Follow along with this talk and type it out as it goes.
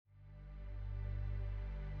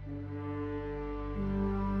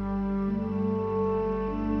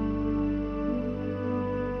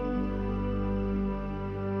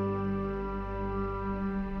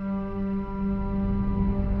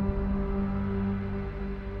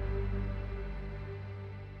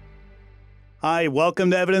Hi,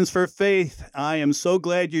 welcome to Evidence for Faith. I am so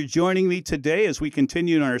glad you're joining me today as we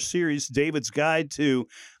continue in our series, David's Guide to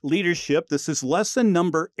Leadership. This is lesson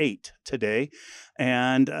number 8 today.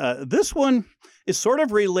 And this one is sort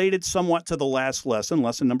of related somewhat to the last lesson,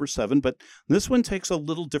 lesson number 7, but this one takes a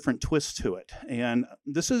little different twist to it. And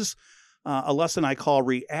this is a lesson I call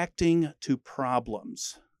Reacting to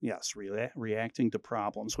Problems. Yes, reacting to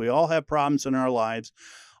problems. We all have problems in our lives.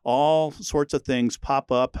 All sorts of things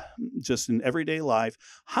pop up just in everyday life.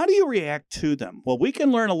 How do you react to them? Well, we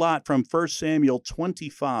can learn a lot from 1 Samuel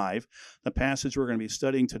 25, the passage we're going to be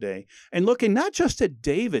studying today, and looking not just at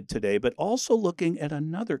David today, but also looking at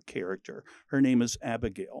another character. Her name is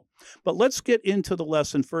Abigail. But let's get into the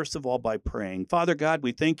lesson, first of all, by praying. Father God,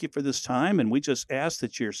 we thank you for this time, and we just ask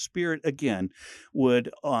that your Spirit, again, would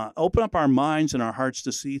open up our minds and our hearts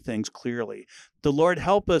to see things clearly. The Lord,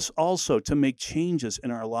 help us also to make changes in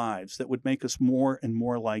our lives that would make us more and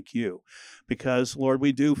more like you. Because, Lord,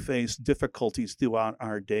 we do face difficulties throughout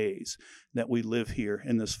our days that we live here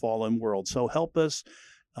in this fallen world. So help us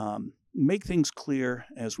make things clear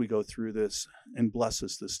as we go through this, and bless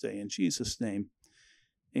us this day. In Jesus' name,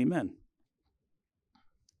 amen.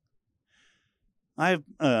 I'm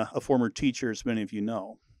a former teacher, as many of you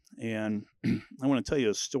know, and I want to tell you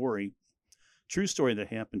a story, true story that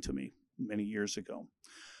happened to me many years ago.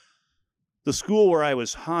 The school where I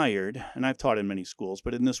was hired, and I've taught in many schools,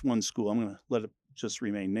 but in this one school, I'm going to let it just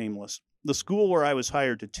remain nameless. The school where I was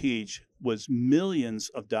hired to teach was millions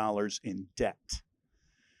of dollars in debt.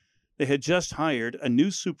 They had just hired a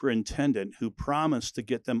new superintendent who promised to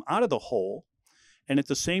get them out of the hole and at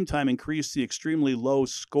the same time increase the extremely low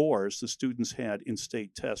scores the students had in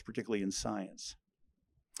state tests, particularly in science.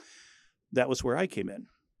 That was where I came in.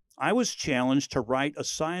 I was challenged to write a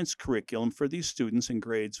science curriculum for these students in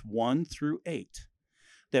grades 1 through 8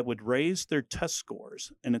 that would raise their test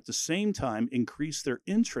scores and at the same time increase their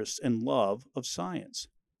interest and love of science.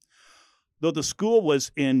 Though the school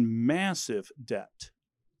was in massive debt,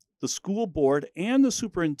 the school board and the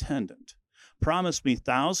superintendent promised me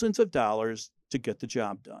thousands of dollars to get the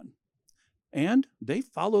job done. And they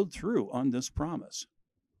followed through on this promise.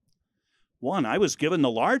 One, I was given the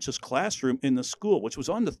largest classroom in the school, which was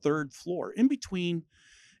on the 3rd floor, in between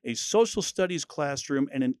a social studies classroom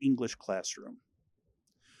and an English classroom.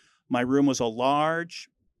 My room was a large,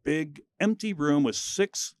 big, empty room with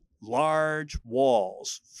 6 large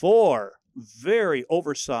walls, 4 very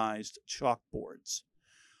oversized chalkboards.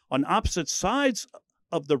 On opposite sides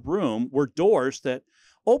of the room were doors that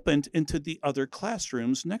opened into the other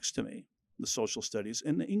classrooms next to me, the social studies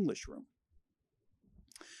and the English room.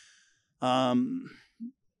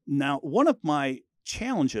 Now, one of my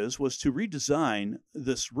challenges was to redesign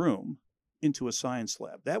this room into a science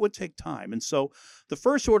lab. That would take time. And so the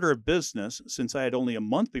first order of business, since I had only a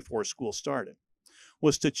month before school started,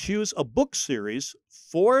 was to choose a book series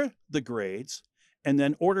for the grades and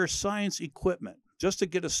then order science equipment just to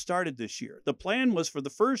get us started this year. The plan was for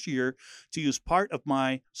the first year to use part of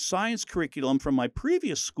my science curriculum from my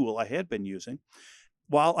previous school I had been using,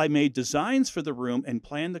 while I made designs for the room and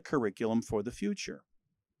planned the curriculum for the future.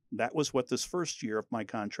 That was what this first year of my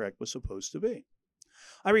contract was supposed to be.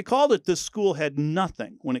 I recall that this school had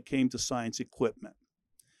nothing when it came to science equipment.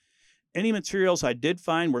 Any materials I did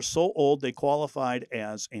find were so old they qualified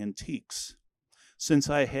as antiques. Since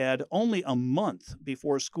I had only a month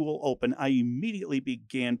before school opened, I immediately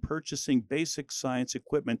began purchasing basic science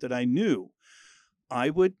equipment that I knew I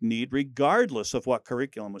would need regardless of what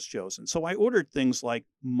curriculum was chosen. So I ordered things like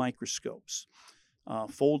microscopes,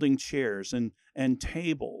 folding chairs and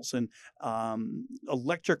tables and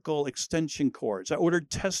electrical extension cords. I ordered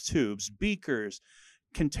test tubes, beakers,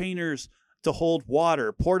 containers to hold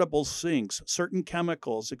water, portable sinks, certain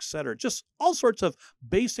chemicals, etc. Just all sorts of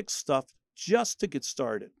basic stuff just to get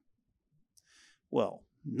started. Well,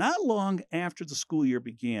 not long after the school year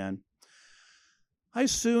began, I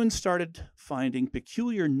soon started finding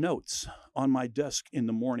peculiar notes on my desk in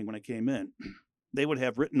the morning when I came in. They would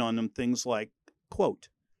have written on them things like, quote,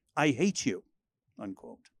 "I hate you,"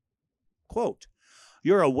 unquote. Quote,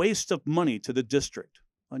 "You're a waste of money to the district,"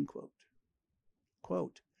 unquote.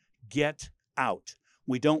 Quote, "Get out.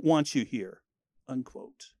 We don't want you here,"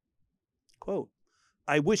 unquote. Quote,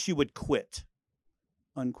 "I wish you would quit,"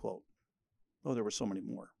 unquote. Oh, there were so many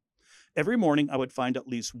more. Every morning, I would find at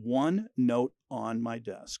least one note on my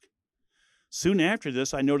desk. Soon after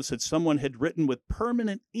this, I noticed that someone had written with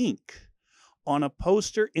permanent ink on a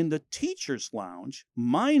poster in the teacher's lounge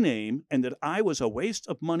my name and that I was a waste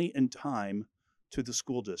of money and time to the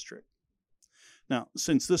school district. Now,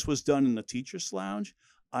 since this was done in the teacher's lounge,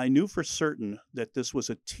 I knew for certain that this was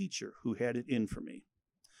a teacher who had it in for me.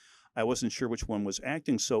 I wasn't sure which one was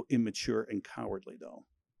acting so immature and cowardly, though.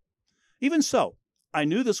 Even so, I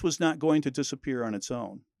knew this was not going to disappear on its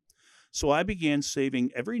own. So I began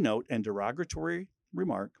saving every note and derogatory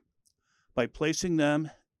remark by placing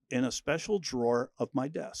them in a special drawer of my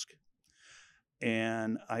desk.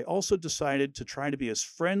 And I also decided to try to be as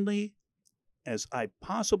friendly as I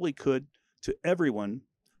possibly could to everyone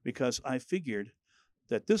because I figured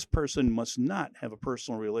that this person must not have a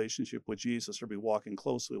personal relationship with Jesus or be walking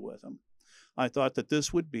closely with him. I thought that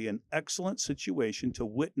this would be an excellent situation to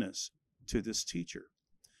witness to this teacher.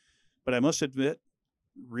 But I must admit,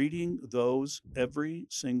 reading those every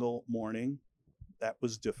single morning, that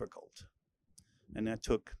was difficult. And that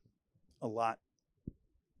took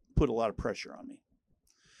put a lot of pressure on me.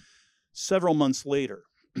 Several months later,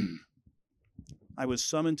 I was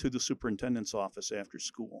summoned to the superintendent's office after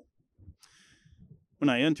school. When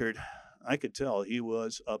I entered, I could tell he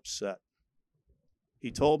was upset.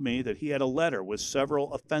 He told me that he had a letter with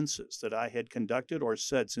several offenses that I had conducted or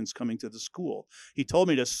said since coming to the school. He told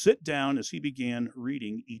me to sit down as he began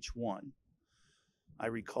reading each one. I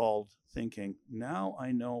recalled thinking, now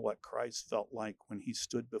I know what Christ felt like when he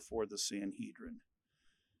stood before the Sanhedrin.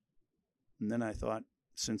 And then I thought,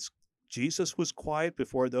 since Jesus was quiet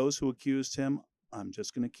before those who accused him, I'm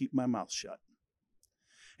just going to keep my mouth shut.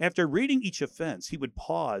 After reading each offense, he would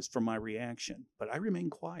pause for my reaction, but I remained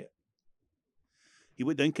quiet. He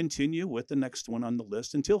would then continue with the next one on the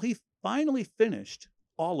list until he finally finished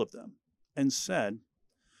all of them and said,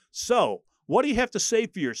 "So, what do you have to say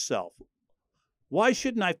for yourself? Why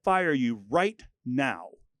shouldn't I fire you right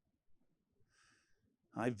now?"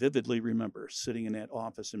 I vividly remember sitting in that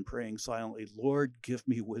office and praying silently, "Lord, give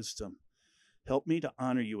me wisdom. Help me to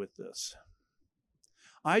honor you with this."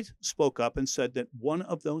 I spoke up and said that one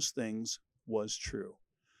of those things was true,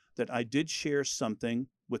 that I did share something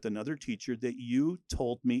with another teacher that you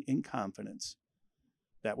told me in confidence.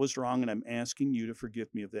 That was wrong, and I'm asking you to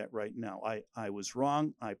forgive me of that right now. I was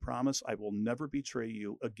wrong. I promise I will never betray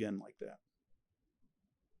you again like that.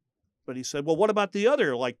 But he said, "Well, what about the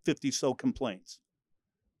other, 50 so complaints?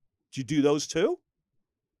 Did you do those too?"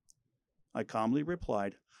 I calmly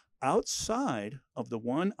replied, "Outside of the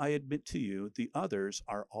one I admit to you, the others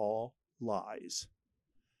are all lies."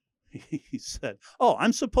 He said, "Oh,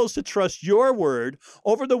 I'm supposed to trust your word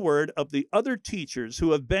over the word of the other teachers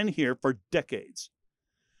who have been here for decades."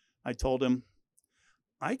 I told him,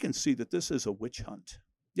 "I can see that this is a witch hunt.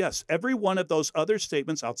 Yes, every one of those other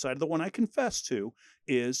statements outside of the one I confessed to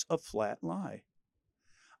is a flat lie.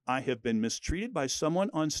 I have been mistreated by someone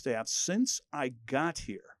on staff since I got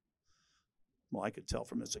here." Well, I could tell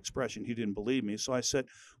from his expression he didn't believe me, so I said,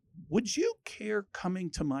 "Would you care coming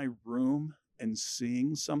to my room and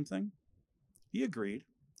seeing something?" He agreed,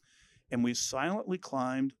 and we silently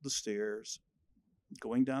climbed the stairs,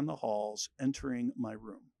 going down the halls, entering my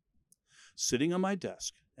room. Sitting on my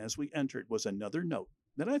desk as we entered was another note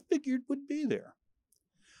that I figured would be there.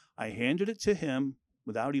 I handed it to him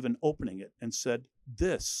without even opening it and said,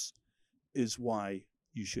 "This is why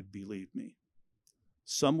you should believe me.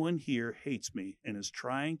 Someone here hates me and is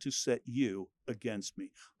trying to set you against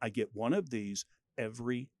me. I get one of these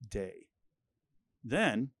every day."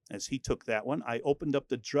 Then, as he took that one, I opened up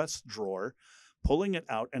the dress drawer, pulling it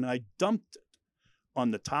out, and I dumped it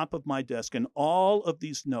on the top of my desk, and all of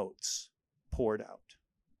these notes poured out.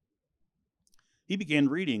 He began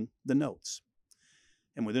reading the notes,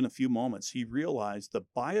 and within a few moments, he realized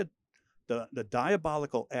the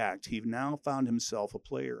diabolical act he now found himself a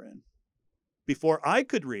player in. Before he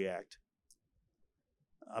could react,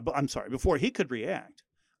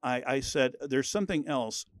 I said, "There's something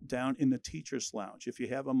else down in the teacher's lounge. If you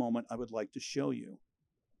have a moment, I would like to show you."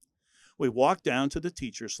 We walked down to the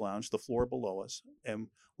teacher's lounge, the floor below us, and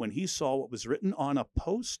when he saw what was written on a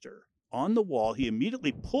poster on the wall, he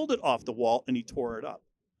immediately pulled it off the wall and he tore it up.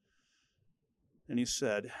 And he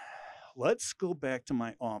said, "Let's go back to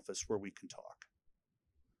my office where we can talk."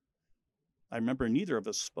 I remember neither of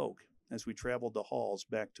us spoke as we traveled the halls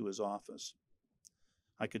back to his office.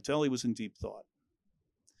 I could tell he was in deep thought.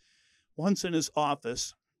 Once in his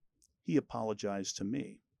office, he apologized to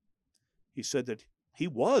me. He said that he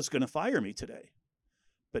was going to fire me today,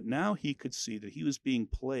 but now he could see that he was being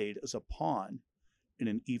played as a pawn in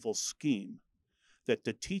an evil scheme that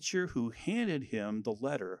the teacher who handed him the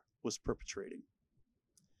letter was perpetrating.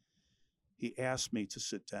 He asked me to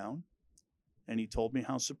sit down, And he told me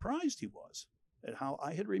how surprised he was at how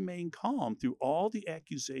I had remained calm through all the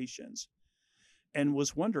accusations and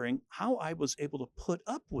was wondering how I was able to put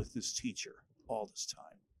up with this teacher all this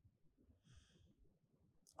time.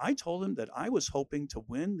 I told him that I was hoping to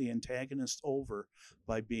win the antagonist over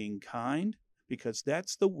by being kind, because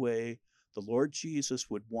that's the way the Lord Jesus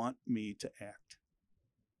would want me to act.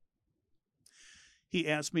 He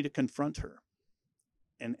asked me to confront her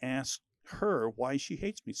and ask her why she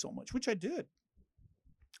hates me so much, which I did.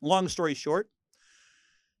 Long story short,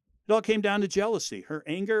 it all came down to jealousy. Her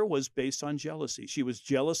anger was based on jealousy. She was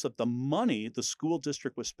jealous of the money the school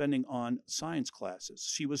district was spending on science classes.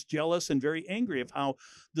 She was jealous and very angry of how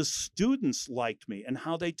the students liked me and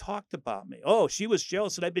how they talked about me. Oh, she was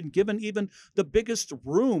jealous that I'd been given even the biggest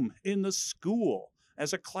room in the school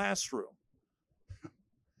as a classroom.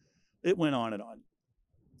 It went on and on.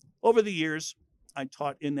 Over the years, I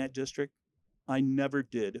taught in that district. I never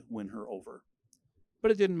did win her over,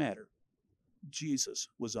 but it didn't matter. Jesus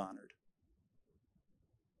was honored.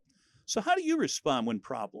 So how do you respond when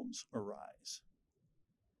problems arise?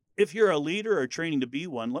 If you're a leader or training to be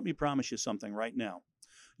one, let me promise you something right now.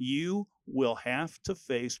 You will have to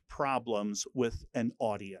face problems with an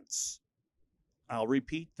audience. I'll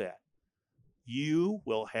repeat that. You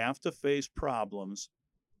will have to face problems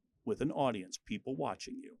with an audience, people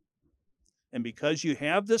watching you. And because you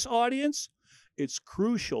have this audience, it's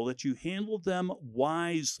crucial that you handle them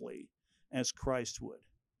wisely, as Christ would.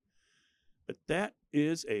 But that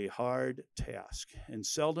is a hard task, and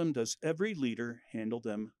seldom does every leader handle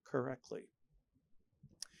them correctly.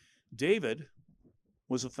 David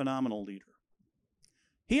was a phenomenal leader.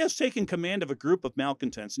 He has taken command of a group of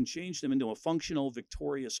malcontents and changed them into a functional,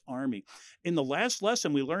 victorious army. In the last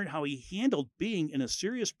lesson, we learned how he handled being in a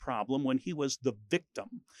serious problem when he was the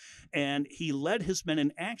victim. And he led his men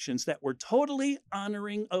in actions that were totally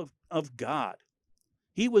honoring of God.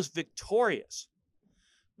 He was victorious.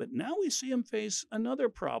 But now we see him face another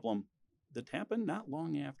problem that happened not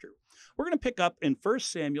long after. We're going to pick up in 1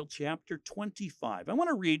 Samuel chapter 25. I want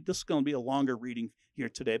to read, this is going to be a longer reading here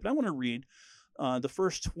today, but I want to read the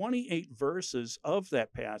first 28 verses of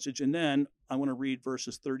that passage, and then I want to read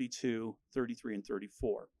verses 32, 33, and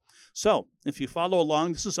 34. So if you follow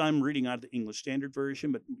along, I'm reading out of the English Standard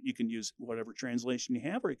Version, but you can use whatever translation you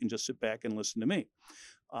have, or you can just sit back and listen to me.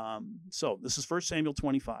 So this is 1 Samuel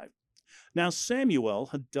 25. Now Samuel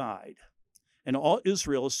had died, and all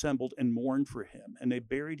Israel assembled and mourned for him, and they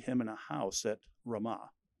buried him in a house at Ramah.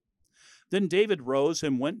 Then David rose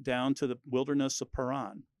and went down to the wilderness of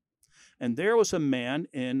Paran. And there was a man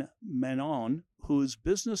in Manon whose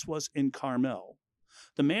business was in Carmel.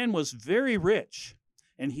 The man was very rich,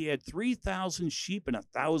 and he had 3,000 sheep and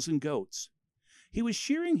 1,000 goats. He was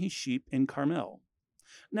shearing his sheep in Carmel.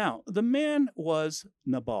 Now, the man was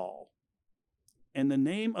Nabal, and the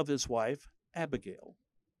name of his wife, Abigail.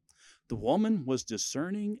 The woman was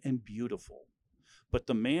discerning and beautiful, but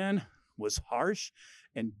the man was harsh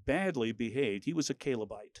and badly behaved. He was a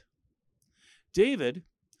Calebite. David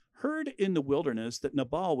heard in the wilderness that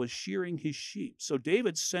Nabal was shearing his sheep. So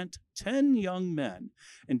David sent 10 young men,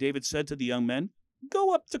 and David said to the young men,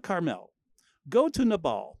 "Go up to Carmel, go to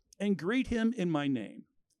Nabal, and greet him in my name.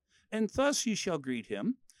 And thus you shall greet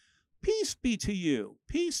him, peace be to you,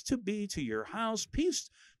 peace to be to your house,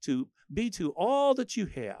 peace to be to all that you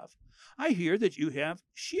have. I hear that you have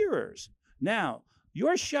shearers. Now,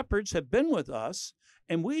 your shepherds have been with us,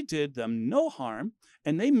 and we did them no harm,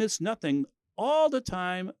 and they missed nothing all the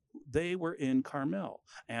time they were in Carmel.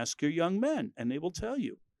 Ask your young men, and they will tell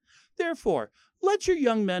you. Therefore, let your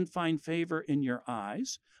young men find favor in your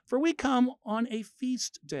eyes, for we come on a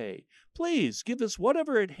feast day. Please give us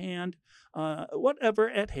whatever at hand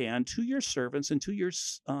to your servants and to your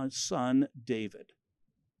son David."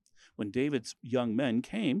 When David's young men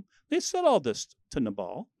came, they said all this to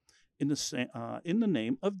Nabal in the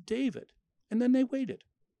name of David, and then they waited.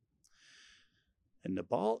 And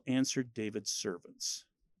Nabal answered David's servants,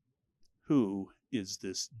 "Who is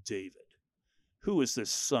this David? Who is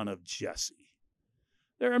this son of Jesse?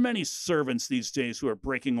 There are many servants these days who are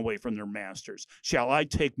breaking away from their masters. Shall I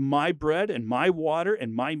take my bread and my water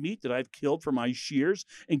and my meat that I've killed for my shears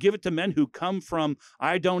and give it to men who come from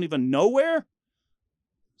I don't even know where?"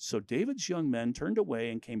 So David's young men turned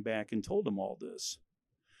away and came back and told him all this.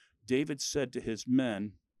 David said to his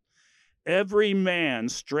men, "Every man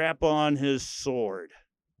strap on his sword."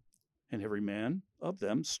 And every man of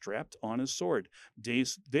them strapped on his sword.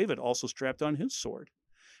 David also strapped on his sword.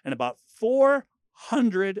 And about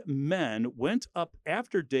 400 men went up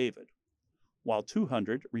after David, while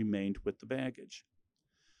 200 remained with the baggage.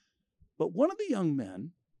 But one of the young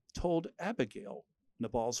men told Abigail,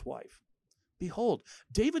 Nabal's wife, Behold,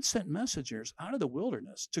 David sent messengers out of the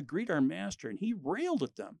wilderness to greet our master, and he railed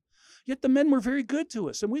at them. Yet the men were very good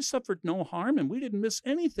to us, and we suffered no harm, and we didn't miss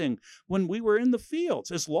anything when we were in the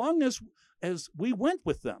fields, as long as we went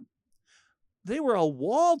with them. They were a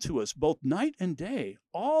wall to us both night and day,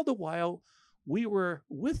 all the while we were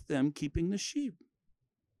with them keeping the sheep.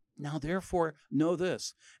 Now, therefore, know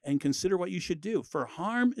this, and consider what you should do. For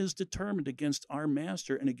harm is determined against our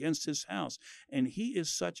master and against his house, and he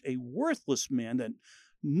is such a worthless man that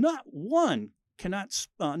no one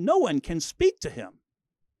can speak to him.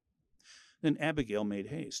 Then Abigail made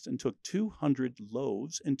haste and took 200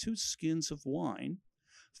 loaves and 2 skins of wine,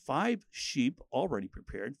 5 sheep already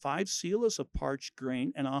prepared, 5 seahs of parched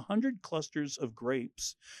grain, and 100 clusters of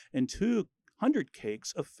grapes, and 200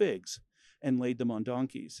 cakes of figs, and laid them on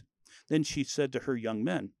donkeys. Then she said to her young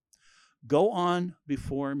men, Go on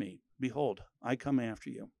before me. Behold, I come after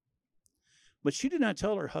you. But she did not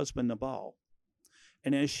tell her husband Nabal.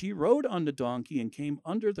 And as she rode on the donkey and came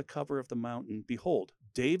under the cover of the mountain, behold,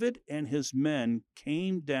 David and his men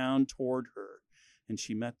came down toward her, and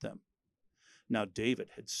she met them. Now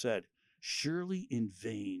David had said, Surely in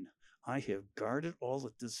vain I have guarded all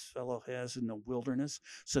that this fellow has in the wilderness,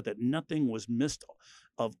 so that nothing was missed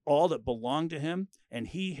of all that belonged to him, and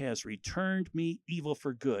he has returned me evil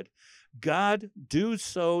for good. God do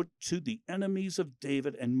so to the enemies of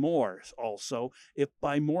David, and more also, if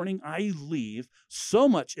by morning I leave so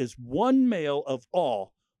much as one male of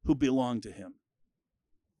all who belong to him.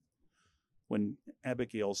 When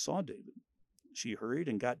Abigail saw David, she hurried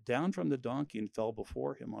and got down from the donkey and fell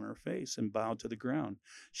before him on her face and bowed to the ground.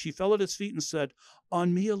 She fell at his feet and said,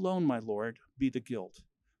 On me alone, my lord, be the guilt.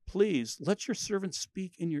 Please let your servant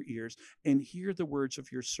speak in your ears and hear the words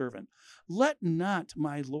of your servant. Let not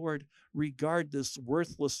my lord regard this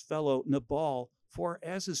worthless fellow Nabal, for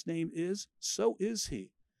as his name is, so is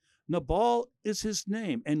he. Nabal is his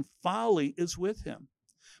name, and folly is with him.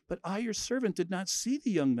 But I, your servant, did not see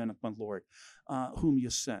the young men of my lord, whom you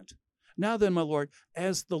sent. Now then, my Lord,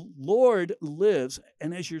 as the Lord lives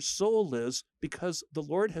and as your soul lives, because the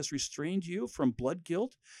Lord has restrained you from blood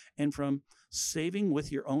guilt and from saving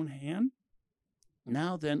with your own hand,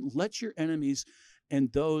 now then, let your enemies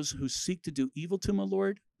and those who seek to do evil to my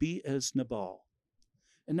Lord be as Nabal.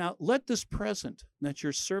 And now let this present that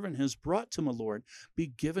your servant has brought to my Lord be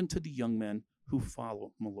given to the young men who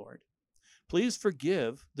follow my Lord. Please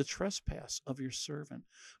forgive the trespass of your servant,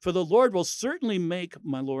 for the Lord will certainly make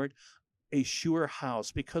my Lord a sure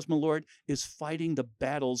house, because my Lord is fighting the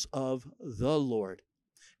battles of the Lord,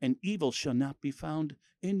 and evil shall not be found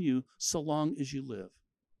in you so long as you live.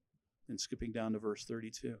 And skipping down to verse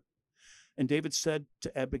 32. And David said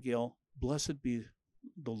to Abigail, Blessed be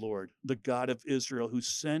the Lord, the God of Israel, who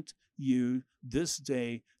sent you this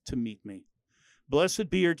day to meet me. Blessed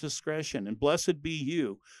be your discretion, and blessed be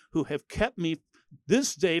you who have kept me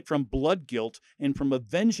this day from blood guilt and from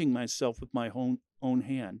avenging myself with my own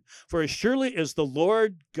hand. For as surely as the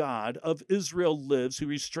Lord God of Israel lives, who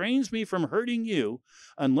restrains me from hurting you,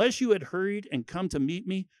 unless you had hurried and come to meet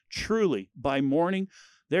me, truly by morning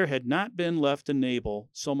there had not been left in Nabal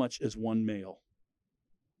so much as one male.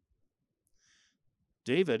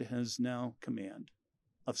 David has now command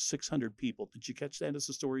of 600 people. Did you catch that as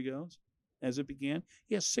the story goes? As it began,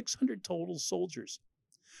 he has 600 total soldiers.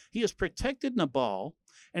 He has protected Nabal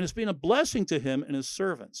and has been a blessing to him and his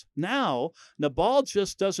servants. Now, Nabal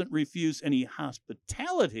just doesn't refuse any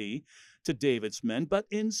hospitality to David's men, but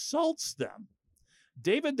insults them.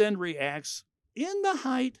 David then reacts in the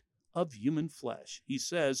height of human flesh. He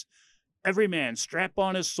says, Every man strap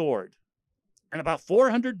on his sword. And about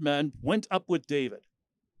 400 men went up with David.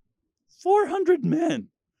 400 men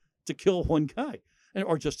to kill one guy,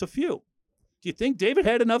 or just a few. Do you think David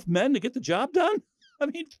had enough men to get the job done? I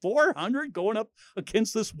mean, 400 going up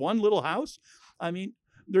against this one little house? I mean,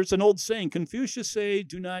 there's an old saying, Confucius say,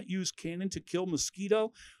 do not use cannon to kill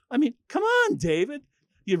mosquito. I mean, come on, David.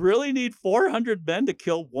 You really need 400 men to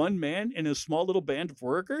kill one man in a small little band of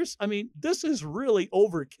workers? I mean, this is really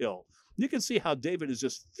overkill. You can see how David is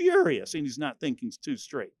just furious and he's not thinking too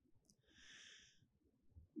straight.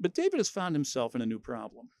 But David has found himself in a new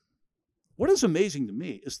problem. What is amazing to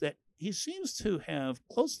me is that he seems to have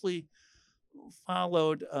closely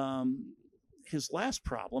followed his last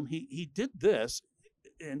problem. He did this,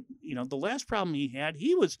 and the last problem he had,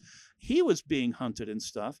 he was being hunted and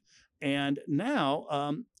stuff, and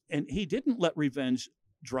now and he didn't let revenge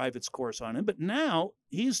drive its course on him, but now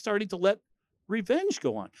he's starting to let revenge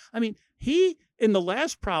go on. I mean, in the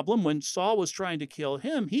last problem, when Saul was trying to kill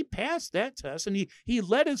him, he passed that test and he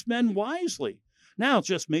led his men wisely. Now,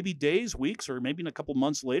 just maybe days, weeks, or maybe in a couple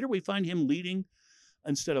months later, we find him leading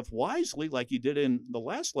instead of wisely, like he did in the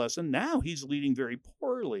last lesson. Now he's leading very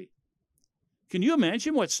poorly. Can you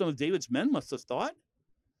imagine what some of David's men must have thought?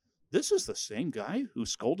 This is the same guy who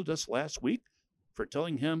scolded us last week for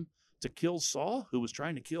telling him to kill Saul, who was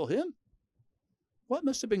trying to kill him. What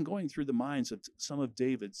must have been going through the minds of some of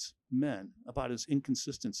David's men about his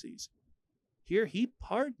inconsistencies? Here he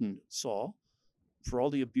pardoned Saul for all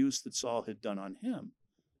the abuse that Saul had done on him.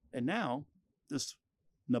 And now this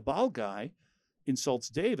Nabal guy insults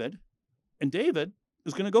David, and David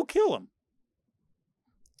is going to go kill him.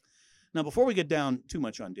 Now, before we get down too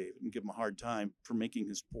much on David and give him a hard time for making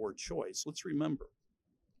his poor choice, let's remember,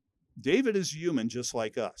 David is human just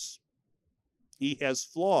like us. He has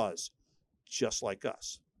flaws just like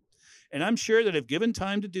us. And I'm sure that if given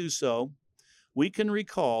time to do so, we can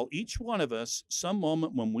recall, each one of us, some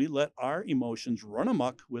moment when we let our emotions run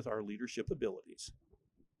amok with our leadership abilities.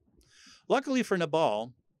 Luckily for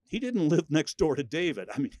Nabal, he didn't live next door to David.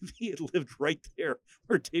 I mean, if he had lived right there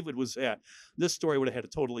where David was at, this story would have had a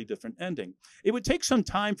totally different ending. It would take some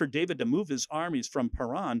time for David to move his armies from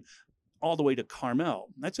Paran all the way to Carmel.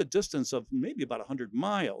 That's a distance of maybe about 100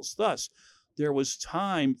 miles. Thus, there was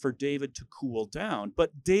time for David to cool down.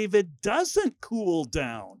 But David doesn't cool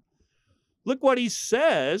down. Look what he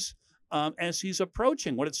says as he's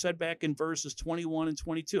approaching, what it said back in verses 21 and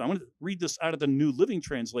 22. I'm going to read this out of the New Living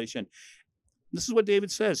Translation. This is what David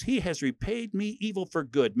says. He has repaid me evil for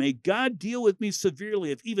good. May God deal with me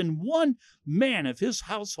severely if even one man of his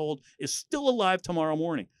household is still alive tomorrow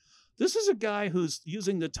morning. This is a guy who's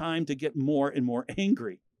using the time to get more and more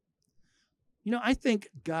angry. You know, I think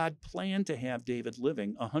God planned to have David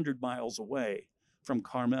living 100 miles away from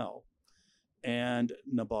Carmel and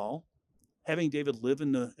Nabal, having David live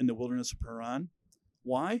in the wilderness of Paran.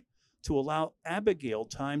 Why? To allow Abigail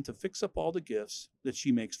time to fix up all the gifts that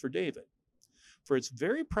she makes for David. For it's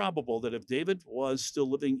very probable that if David was still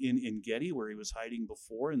living in En-Gedi, where he was hiding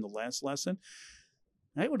before in the last lesson,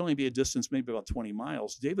 that would only be a distance maybe about 20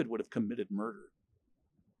 miles. David would have committed murder.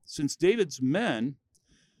 Since David's men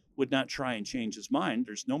would not try and change his mind,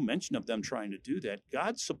 there's no mention of them trying to do that,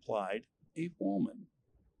 God supplied a woman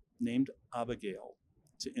named Abigail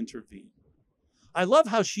to intervene. I love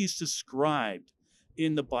how she's described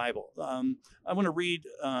in the Bible. I want to read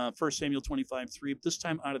 1 Samuel 25:3, this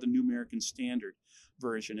time out of the New American Standard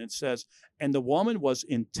Version. It says, "And the woman was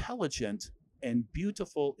intelligent and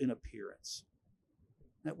beautiful in appearance."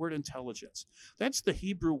 That word intelligence, that's the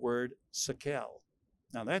Hebrew word sakel.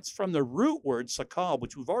 Now that's from the root word sakal,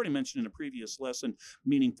 which we've already mentioned in a previous lesson,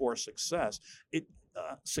 meaning for success.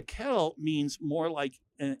 Sakel means more like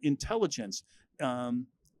intelligence.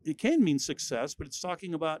 It can mean success, but it's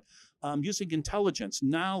talking about using intelligence,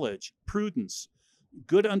 knowledge, prudence,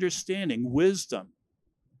 good understanding, wisdom,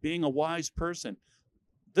 being a wise person.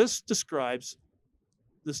 This describes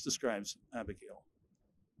Abigail.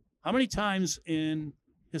 How many times in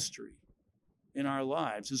history, in our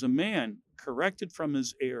lives, is a man corrected from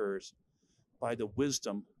his errors by the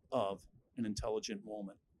wisdom of an intelligent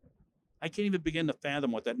woman? I can't even begin to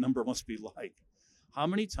fathom what that number must be like. How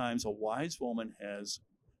many times a wise woman has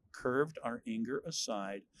curved our anger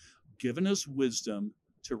aside, given us wisdom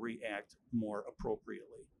to react more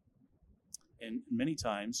appropriately, and many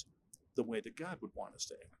times the way that God would want us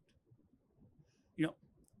to act. You know,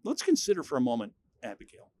 let's consider for a moment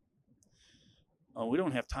Abigail. We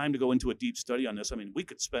don't have time to go into a deep study on this. I mean, we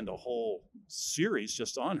could spend a whole series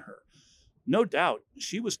just on her. No doubt,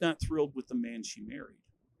 she was not thrilled with the man she married.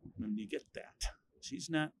 And you get that. She's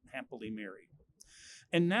not happily married.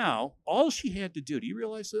 And now, all she had to do, you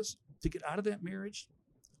realize this? To get out of that marriage,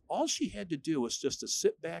 all she had to do was just to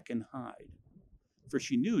sit back and hide. For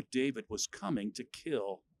she knew David was coming to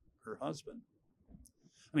kill her husband.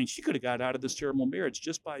 I mean, she could have got out of this terrible marriage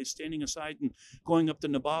just by standing aside and going up to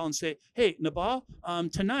Nabal and say, "Hey, Nabal,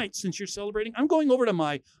 tonight, since you're celebrating, I'm going over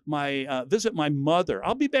to visit my mother.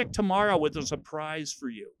 I'll be back tomorrow with a surprise for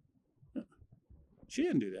you." She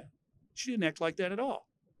didn't do that. She didn't act like that at all.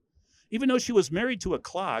 Even though she was married to a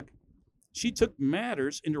clog, she took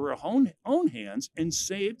matters into her own hands and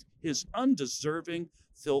saved his undeserving,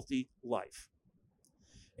 filthy life.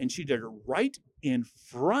 And she did it right in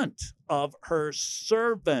front of her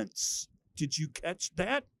servants. Did you catch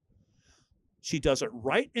that? She does it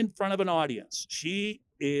right in front of an audience. She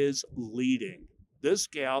is leading. This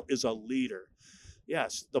gal is a leader.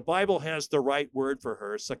 Yes, the Bible has the right word for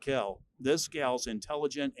her, sakel. This gal's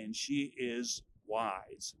intelligent and she is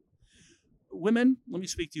wise. Women, let me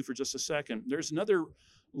speak to you for just a second. There's another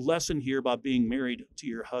lesson here about being married to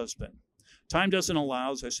your husband. Time doesn't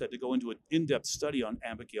allow, as I said, to go into an in-depth study on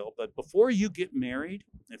Abigail, but before you get married,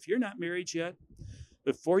 if you're not married yet,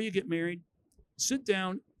 before you get married, Sit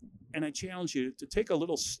down, and I challenge you to take a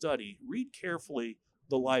little study, read carefully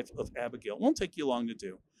the life of Abigail. It won't take you long to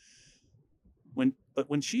do. But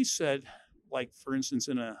when she said, like for instance,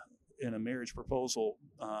 in a marriage proposal,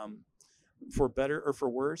 for better or for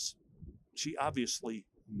worse, she obviously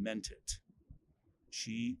meant it.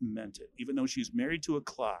 She meant it. Even though she's married to a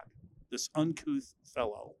clod, this uncouth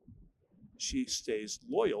fellow, she stays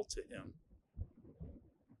loyal to him.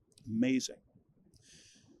 Amazing.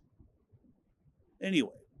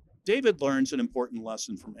 Anyway, David learns an important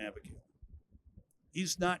lesson from Abigail. He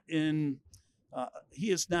is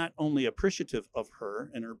not only appreciative of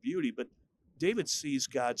her and her beauty, but David sees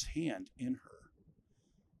God's hand in her.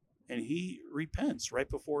 And he repents right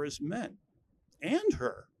before his men and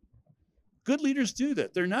her. Good leaders do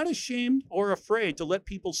that. They're not ashamed or afraid to let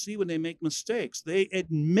people see when they make mistakes. They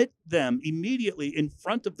admit them immediately in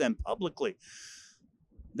front of them publicly.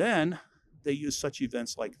 Then they use such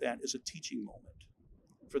events like that as a teaching moment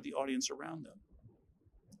for the audience around them.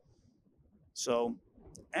 So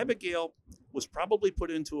Abigail was probably put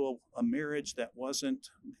into a marriage that wasn't,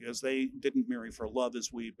 because they didn't marry for love as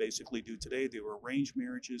we basically do today. They were arranged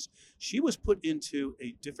marriages. She was put into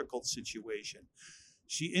a difficult situation.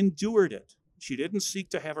 She endured it. She didn't seek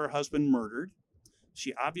to have her husband murdered.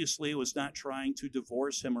 She obviously was not trying to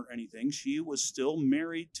divorce him or anything. She was still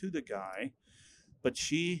married to the guy, but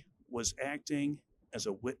she was acting as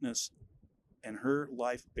a witness, and her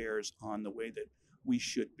life bears on the way that we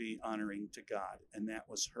should be honoring to God, and that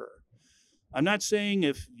was her. I'm not saying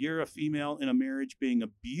if you're a female in a marriage being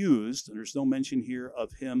abused, and there's no mention here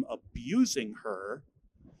of him abusing her.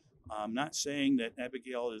 I'm not saying that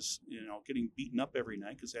Abigail is, getting beaten up every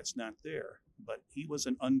night, because that's not there. But he was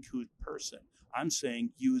an uncouth person. I'm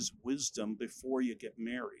saying use wisdom before you get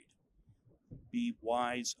married. Be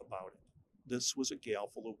wise about it. This was a gal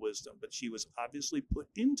full of wisdom, but she was obviously put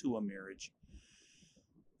into a marriage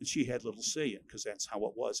and she had little say in, because that's how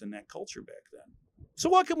it was in that culture back then. So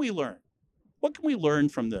what can we learn? What can we learn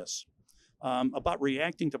from this about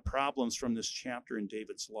reacting to problems from this chapter in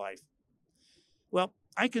David's life? Well,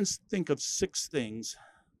 I can think of 6 things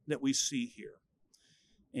that we see here.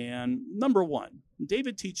 And number 1,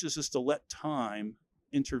 David teaches us to let time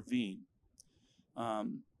intervene.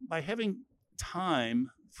 By having time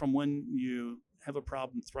from when you have a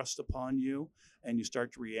problem thrust upon you and you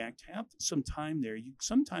start to react, have some time there. You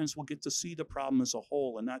sometimes will get to see the problem as a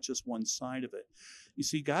whole and not just one side of it. You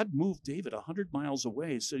see, God moved David 100 miles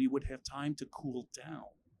away so he would have time to cool down,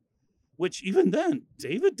 which even then,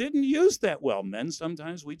 David didn't use that well. Men,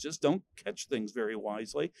 sometimes we just don't catch things very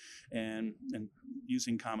wisely and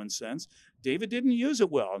using common sense. David didn't use it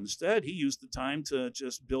well. Instead, he used the time to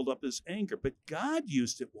just build up his anger, but God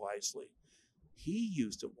used it wisely. He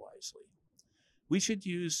used it wisely. We should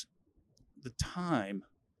use the time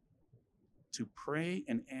to pray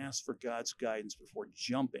and ask for God's guidance before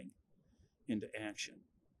jumping into action.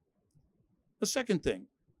 The second thing,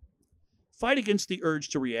 fight against the urge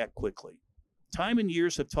to react quickly. Time and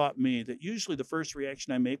years have taught me that usually the first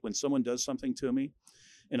reaction I make when someone does something to me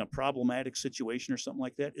in a problematic situation or something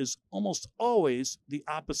like that is almost always the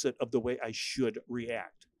opposite of the way I should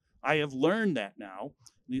react. I have learned that now.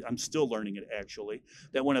 I'm still learning it, actually,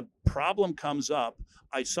 that when a problem comes up,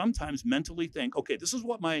 I sometimes mentally think, okay, this is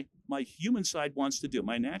what my human side wants to do.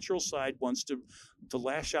 My natural side wants to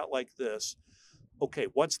lash out like this. Okay,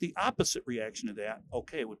 what's the opposite reaction to that?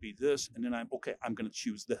 Okay, it would be this. And then I'm going to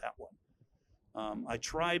choose that one. I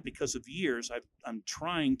try, because of years, I'm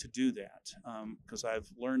trying to do that because I've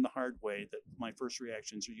learned the hard way that my first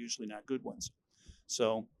reactions are usually not good ones.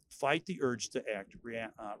 So fight the urge to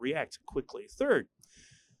react quickly. Third,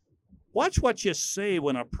 watch what you say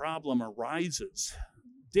when a problem arises.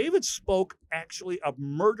 David spoke actually of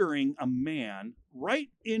murdering a man right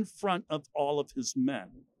in front of all of his men.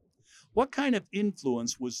 What kind of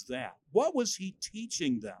influence was that? What was he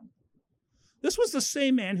teaching them? This was the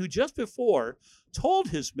same man who just before told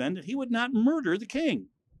his men that he would not murder the king.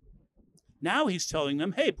 Now he's telling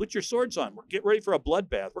them, hey, put your swords on. Get ready for a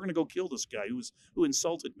bloodbath. We're going to go kill this guy who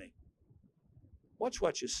insulted me. Watch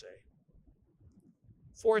what you say.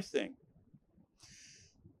 Fourth thing,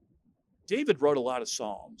 David wrote a lot of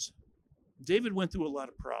Psalms. David went through a lot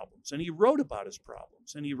of problems, and he wrote about his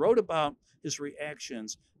problems, and he wrote about his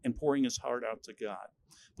reactions and pouring his heart out to God.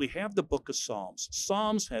 We have the book of Psalms.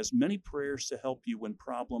 Psalms has many prayers to help you when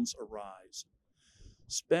problems arise.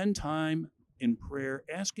 Spend time in prayer,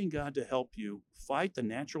 asking God to help you fight the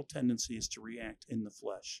natural tendencies to react in the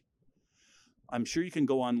flesh. I'm sure you can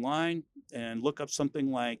go online and look up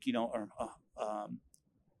something like,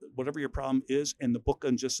 whatever your problem is, in the book,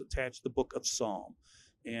 and just attach the book of Psalm.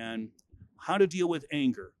 And how to deal with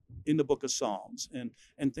anger in the book of Psalms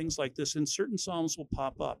and things like this. And certain Psalms will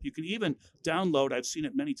pop up. You can even download, I've seen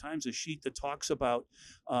it many times, a sheet that talks about,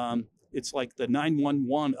 it's like the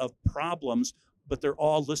 911 of problems, but they're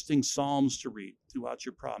all listing Psalms to read throughout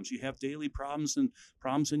your problems. You have daily problems and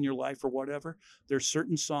problems in your life or whatever. There's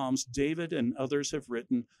certain Psalms David and others have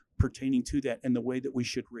written pertaining to that and the way that we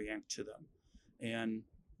should react to them. And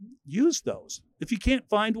use those. If you can't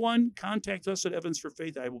find one, contact us at Evans for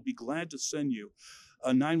Faith. I will be glad to send you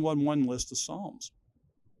a 911 list of Psalms.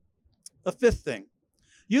 A fifth thing,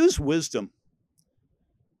 use wisdom.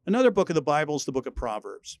 Another book of the Bible is the book of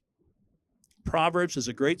Proverbs. Proverbs is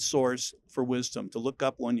a great source for wisdom to look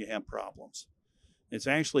up when you have problems. It's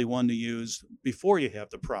actually one to use before you have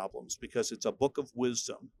the problems because it's a book of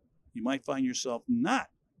wisdom. You might find yourself not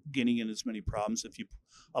getting in as many problems if you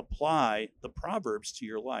apply the Proverbs to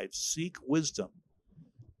your life. Seek wisdom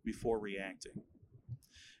before reacting.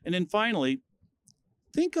 And then finally,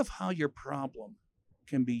 think of how your problem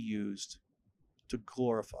can be used to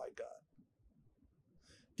glorify God.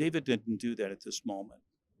 David didn't do that at this moment.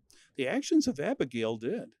 The actions of Abigail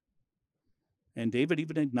did. And David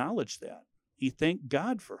even acknowledged that. He thanked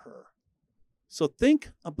God for her. So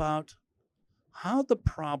think about how the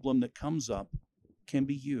problem that comes up can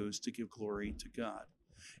be used to give glory to God.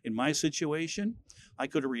 In my situation, I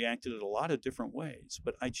could have reacted in a lot of different ways,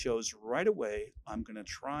 but I chose right away, I'm going to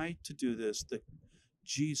try to do this that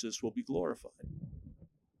Jesus will be glorified.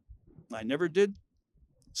 I never did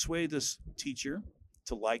sway this teacher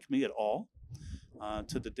to like me at all.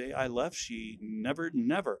 To the day I left, she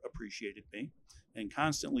never appreciated me and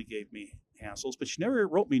constantly gave me hassles, but she never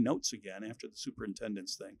wrote me notes again after the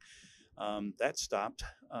superintendent's thing. That stopped,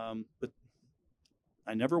 but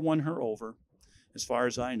I never won her over as far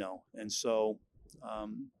as I know. And so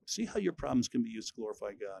see how your problems can be used to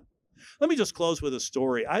glorify God. Let me just close with a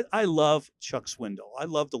story. I love Chuck Swindoll. I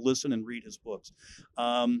love to listen and read his books.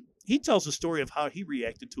 He tells a story of how he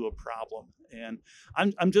reacted to a problem. And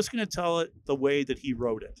I'm just going to tell it the way that he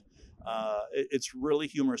wrote it. It's really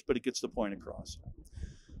humorous, but it gets the point across.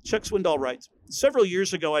 Chuck Swindoll writes, several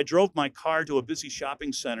years ago, I drove my car to a busy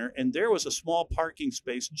shopping center, and there was a small parking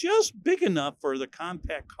space just big enough for the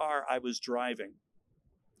compact car I was driving.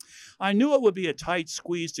 I knew it would be a tight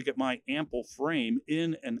squeeze to get my ample frame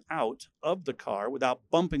in and out of the car without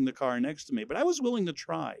bumping the car next to me, but I was willing to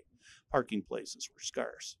try. Parking places were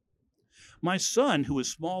scarce. My son, who was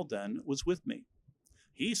small then, was with me.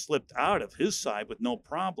 He slipped out of his side with no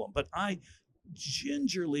problem, but I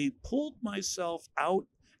gingerly pulled myself out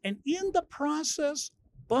and in the process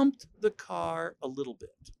bumped the car a little bit.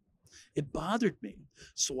 It bothered me,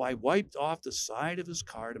 so I wiped off the side of his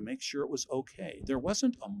car to make sure it was okay. There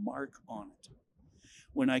wasn't a mark on it.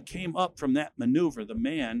 When I came up from that maneuver, the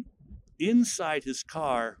man inside his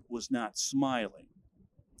car was not smiling.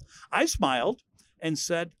 I smiled and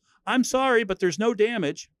said, I'm sorry, but there's no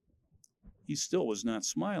damage. He still was not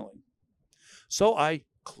smiling. So I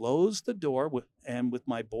closed the door and with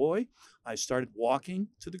my boy, I started walking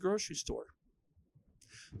to the grocery store.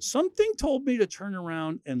 Something told me to turn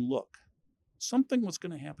around and look. Something was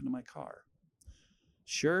going to happen to my car.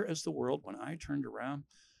 Sure as the world, when I turned around,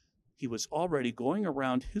 he was already going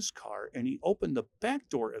around his car and he opened the back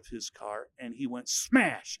door of his car and he went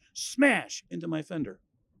smash, smash into my fender.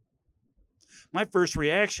 My first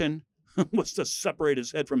reaction was to separate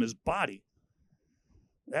his head from his body.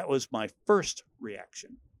 That was my first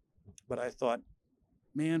reaction. But I thought,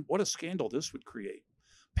 man, what a scandal this would create.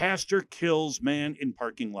 Pastor kills man in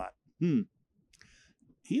parking lot.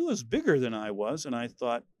 He was bigger than I was, and I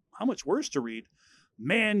thought, how much worse to read,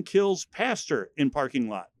 man kills pastor in parking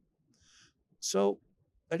lot. So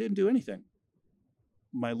I didn't do anything.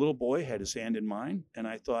 My little boy had his hand in mine, and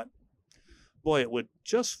I thought, boy, it would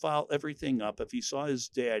just foul everything up if he saw his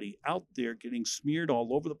daddy out there getting smeared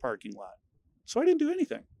all over the parking lot. So I didn't do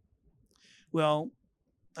anything. Well,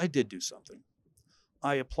 I did do something.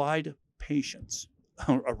 I applied patience,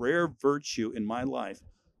 a rare virtue in my life,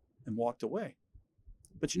 and walked away.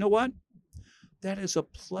 But you know what? That is a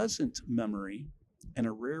pleasant memory and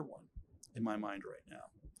a rare one in my mind right now.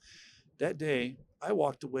 That day, I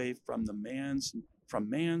walked away from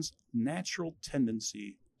man's natural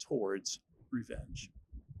tendency towards revenge.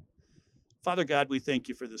 Father God, we thank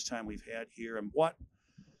you for this time we've had here, and what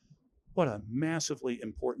a massively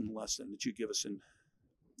important lesson that you give us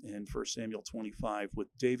in 1 Samuel 25 with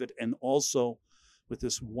David and also with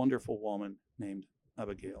this wonderful woman named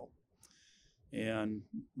Abigail. And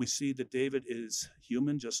we see that David is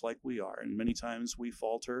human just like we are. And many times we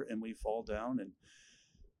falter and we fall down. And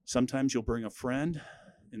sometimes you'll bring a friend.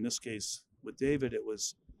 In this case, with David, it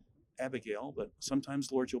was Abigail, but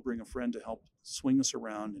sometimes, Lord, you'll bring a friend to help swing us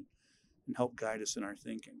around and help guide us in our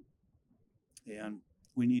thinking. And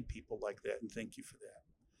we need people like that, and thank you for that.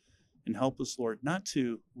 And help us, Lord, not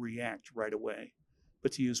to react right away,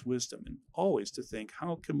 but to use wisdom and always to think,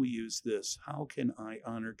 how can we use this? How can I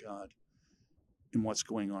honor God in what's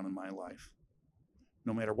going on in my life?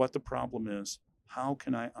 No matter what the problem is, how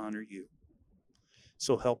can I honor you?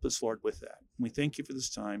 So help us, Lord, with that. We thank you for this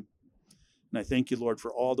time. And I thank you, Lord,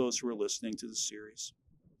 for all those who are listening to this series.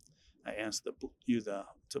 I ask you to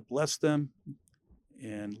bless them.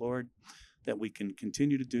 And Lord, that we can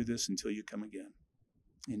continue to do this until you come again.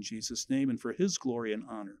 In Jesus' name and for his glory and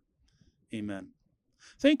honor. Amen.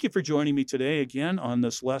 Thank you for joining me today again on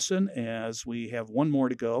this lesson, as we have one more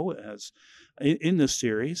to go as in this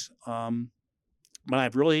series. But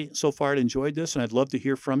I've really so far enjoyed this, and I'd love to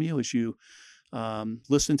hear from you as you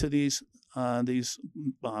listen to these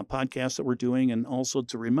podcasts that we're doing, and also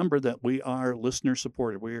to remember that we are listener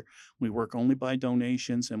supported. We work only by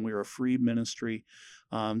donations, and we're a free ministry.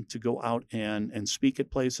 To go out and speak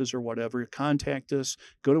at places or whatever, contact us.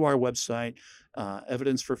 Go to our website,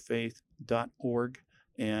 evidenceforfaith.org,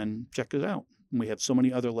 and check it out. We have so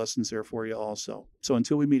many other lessons there for you also. So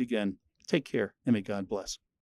until we meet again, take care, and may God bless.